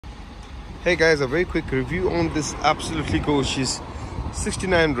Hey guys, a very quick review on this absolutely gorgeous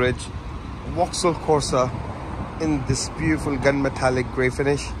 69 Reg Vauxhall Corsa in this beautiful gunmetallic grey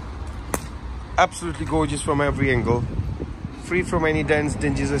finish. Absolutely gorgeous from every angle, free from any dents,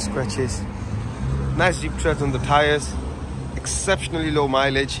 dinges or scratches. Nice deep treads on the tires, exceptionally low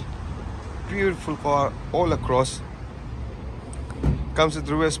mileage, beautiful car all across. Comes with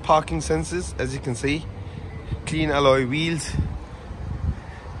reverse parking sensors, as you can see, clean alloy wheels,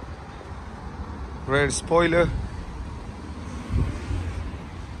 rear spoiler.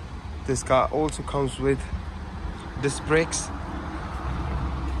 This car also comes with disc brakes,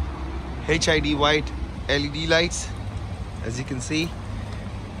 HID white LED lights, as you can see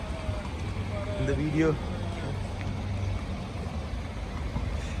in the video.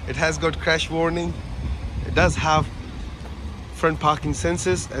 It has got crash warning. It does have front parking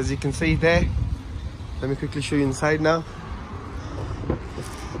sensors, as you can see there. Let me quickly show you inside now.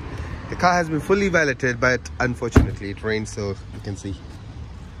 The car has been fully valeted, but unfortunately it rained, so you can see.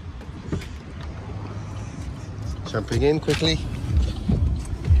 Jumping in quickly.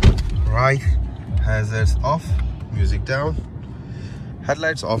 Right, hazards off, music down,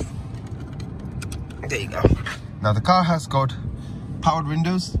 headlights off. There you go. Now the car has got powered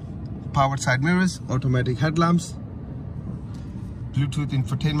windows, powered side mirrors, automatic headlamps, Bluetooth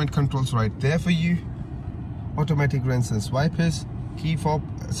infotainment controls right there for you, automatic rear-sense wipers, key fob,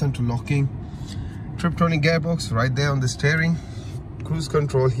 central locking, Triptronic gearbox right there on the steering, cruise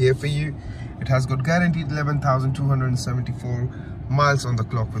control here for you. It has got guaranteed 11,274 miles on the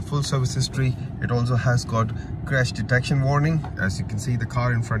clock with full service history. It also has got crash detection warning. As you can see, the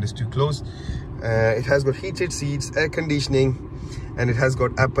car in front is too close. It has got heated seats, air conditioning, and it has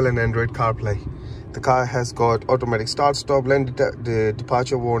got Apple and Android CarPlay. The car has got automatic start stop, lane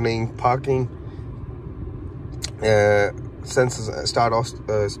departure warning, parking sensors, start off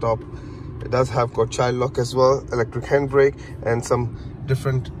stop. It does have got child lock as well, electric handbrake, and some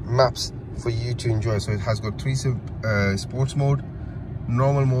different maps for you to enjoy. So it has got three sports mode,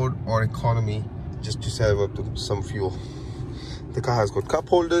 normal mode, or economy, just to save up to some fuel. The car has got cup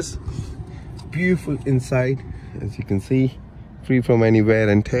holders, beautiful inside, as you can see, free from any wear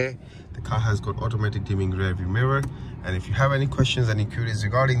and tear. The car has got automatic dimming rear view mirror. And if you have any questions, any queries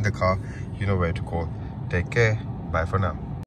regarding the car, you know where to call. Take care. Bye for now.